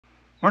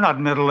We're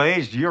not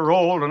middle-aged. You're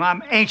old, and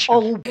I'm ancient.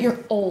 Oh, you're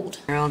old.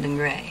 You're old and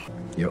gray.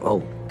 You're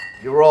old.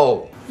 You're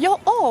old. You're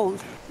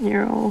old.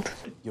 You're old.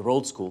 You're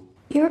old school.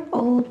 You're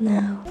old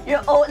now.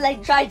 You're old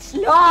like dried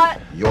snot.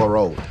 You're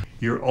old.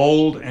 You're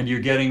old, and you're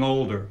getting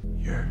older.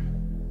 You're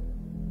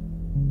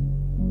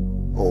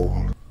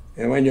old.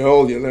 And when you're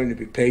old, you learn to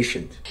be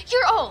patient.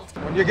 You're old.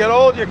 When you get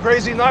old, you're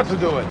crazy not to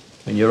do it.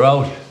 When you're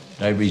old,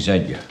 they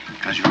resent you.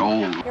 Because you're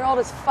old. You're old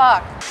as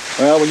fuck.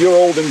 Well, when you're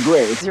old and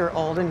gray. You're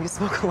old and you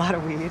smoke a lot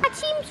of weed. That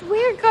seems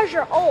weird because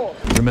you're old.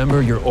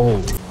 Remember, you're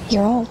old.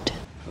 You're old.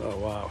 Oh,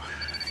 wow.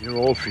 You're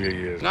old for your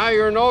years. Now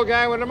you're an old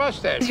guy with a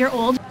mustache. You're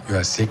old. You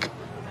are sick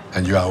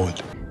and you are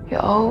old.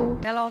 You're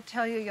old. They'll all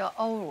tell you you're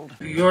old.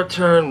 Your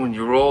turn when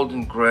you're old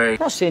and gray. I'm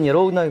not saying you're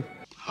old now.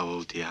 How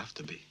old do you have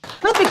to be?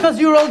 Not because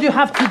you're old you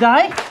have to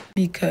die.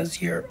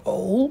 Because you're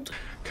old.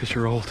 Because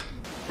you're old.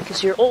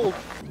 Because you're old.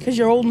 Because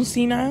you're old and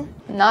senile.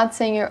 I'm not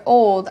saying you're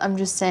old, I'm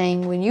just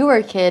saying when you were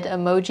a kid,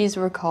 emojis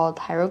were called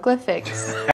hieroglyphics.